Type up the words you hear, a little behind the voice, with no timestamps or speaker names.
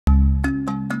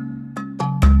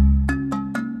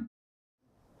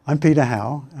I'm Peter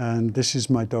Howe, and this is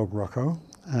my dog Rocco,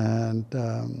 and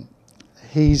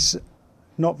he's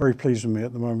not very pleased with me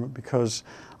at the moment because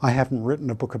I haven't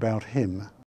written a book about him,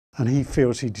 and he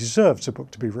feels he deserves a book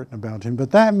to be written about him,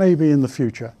 but that may be in the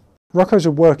future. Rocco's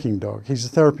a working dog. He's a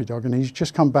therapy dog, and he's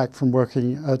just come back from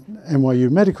working at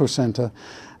NYU Medical Center,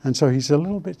 and so he's a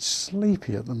little bit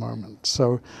sleepy at the moment.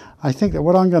 So I think that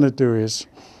what I'm going to do is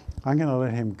I'm going to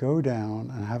let him go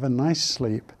down and have a nice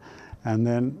sleep, and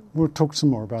then we'll talk some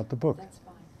more about the book. That's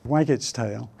fine. Waggit's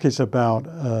Tale is about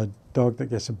a dog that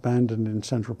gets abandoned in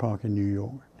Central Park in New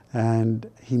York, and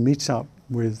he meets up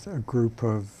with a group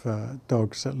of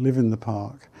dogs that live in the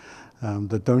park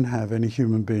that don't have any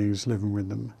human beings living with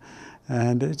them.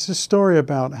 And it's a story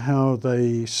about how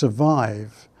they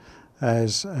survive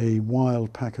as a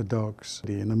wild pack of dogs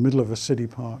in the middle of a city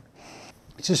park.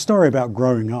 It's a story about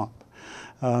growing up.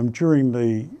 During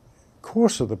the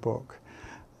course of the book,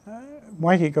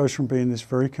 Waggit goes from being this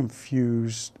very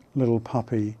confused little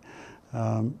puppy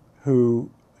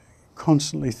who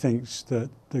constantly thinks that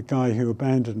the guy who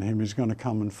abandoned him is going to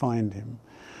come and find him,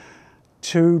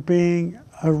 to being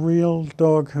a real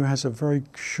dog who has a very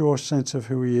sure sense of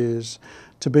who he is,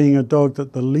 to being a dog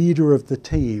that the leader of the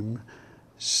team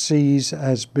sees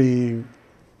as being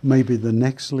maybe the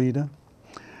next leader.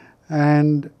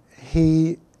 And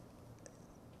he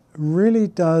really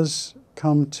does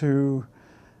come to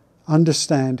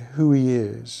understand who he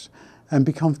is and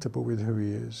be comfortable with who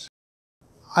he is.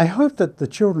 I hope that the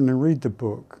children who read the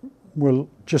book will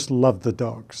just love the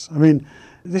dogs. I mean,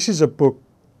 this is a book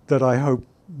that I hope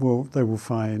they will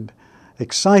find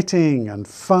exciting and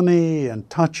funny and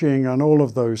touching and all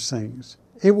of those things.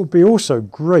 It would be also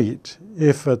great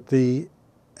if at the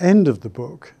end of the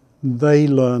book they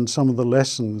learn some of the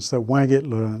lessons that Waggit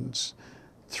learns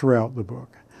throughout the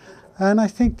book. And I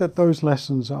think that those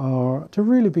lessons are to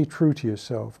really be true to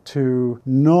yourself, to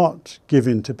not give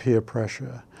in to peer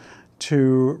pressure,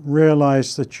 to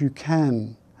realize that you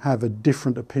can have a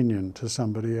different opinion to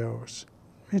somebody else.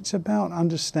 It's about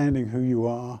understanding who you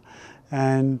are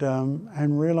and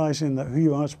realizing that who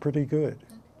you are is pretty good.